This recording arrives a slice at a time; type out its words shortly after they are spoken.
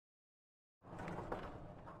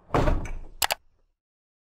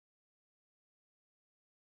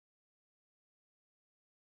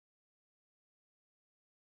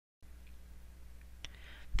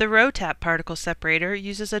The Ro-Tap Particle Separator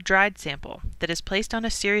uses a dried sample that is placed on a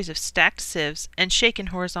series of stacked sieves and shaken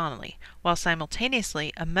horizontally, while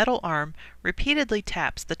simultaneously a metal arm repeatedly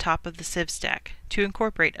taps the top of the sieve stack to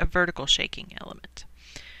incorporate a vertical shaking element.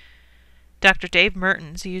 Dr. Dave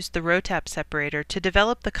Mertens used the Ro-Tap separator to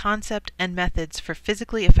develop the concept and methods for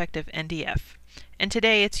physically effective NDF, and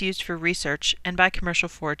today it's used for research and by commercial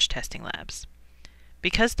forage testing labs.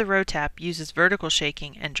 Because the Ro-Tap uses vertical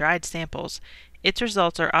shaking and dried samples, its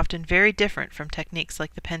results are often very different from techniques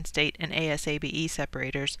like the Penn State and ASABE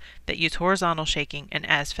separators that use horizontal shaking and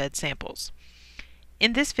as-fed samples.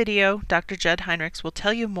 In this video, Dr. Jud Heinrichs will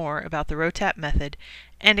tell you more about the Ro-Tap method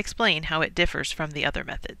and explain how it differs from the other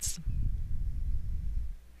methods.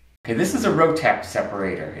 Okay, this is a Ro-Tap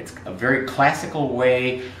separator. It's a very classical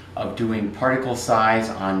way of doing particle size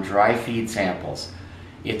on dry feed samples.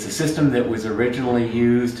 It's a system that was originally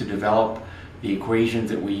used to develop the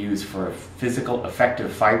equations that we use for physical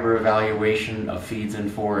effective fiber evaluation of feeds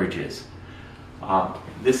and forages.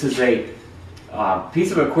 This is a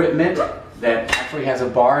piece of equipment that actually has a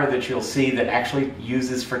bar that you'll see that actually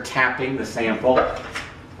uses for tapping the sample.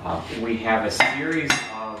 We have a series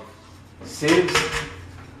of sieves,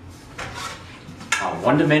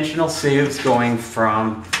 one-dimensional sieves going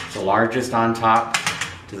from the largest on top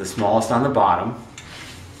to the smallest on the bottom.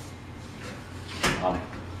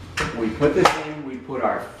 We put this in, we put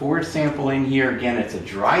our forage sample in here. Again, it's a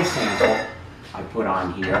dry sample I put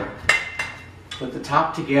on here. Put the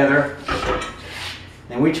top together,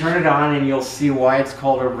 then we turn it on and you'll see why it's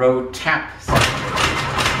called a Ro-Tap separator.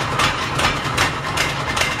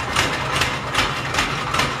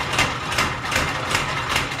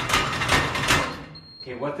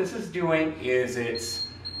 Okay, what this is doing is it's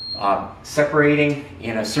separating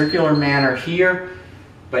in a circular manner here,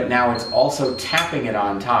 but now it's also tapping it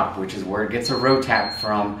on top, which is where it gets a Ro-Tap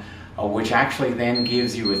from, which actually then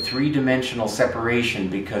gives you a three-dimensional separation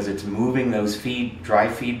because it's moving those dry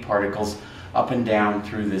feed particles up and down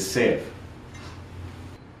through the sieve.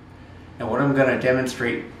 Now what I'm going to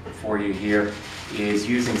demonstrate for you here is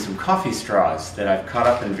using some coffee straws that I've cut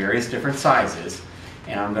up in various different sizes,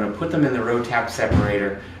 and I'm going to put them in the Ro-Tap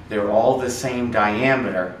separator. They're all the same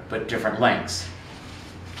diameter, but different lengths.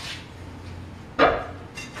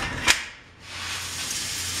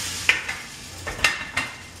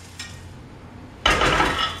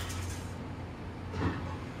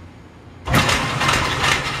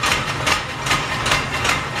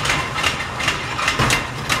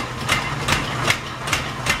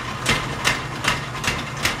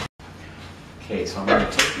 Okay, so I'm going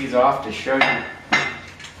to take these off to show you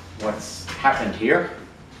what's happened here.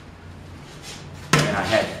 And I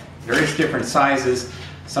had various different sizes,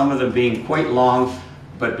 some of them being quite long,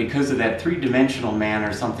 but because of that three-dimensional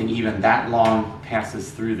manner, something even that long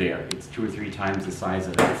passes through there. It's 2 or 3 times the size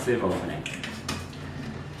of that sieve opening.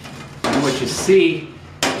 And what you see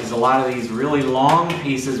is a lot of these really long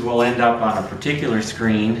pieces will end up on a particular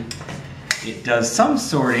screen. It does some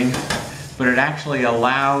sorting, but it actually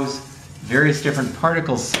allows various different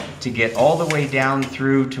particles to get all the way down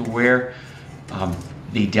through to where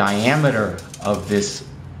the diameter of this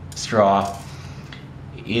straw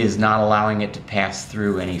is not allowing it to pass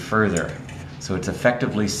through any further. So it's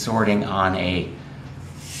effectively sorting on a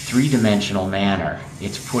three-dimensional manner.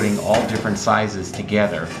 It's putting all different sizes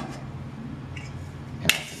together.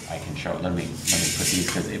 And I can show it. Let me put these,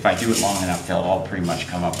 because if I do it long enough, they'll all pretty much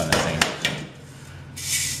come up on the same thing.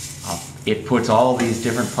 It puts all these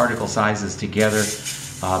different particle sizes together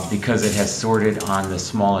because it has sorted on the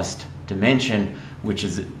smallest dimension, which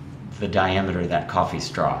is the diameter of that coffee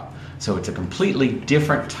straw. So it's a completely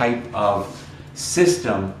different type of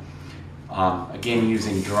system, again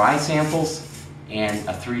using dry samples and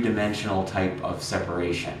a three-dimensional type of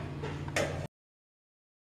separation.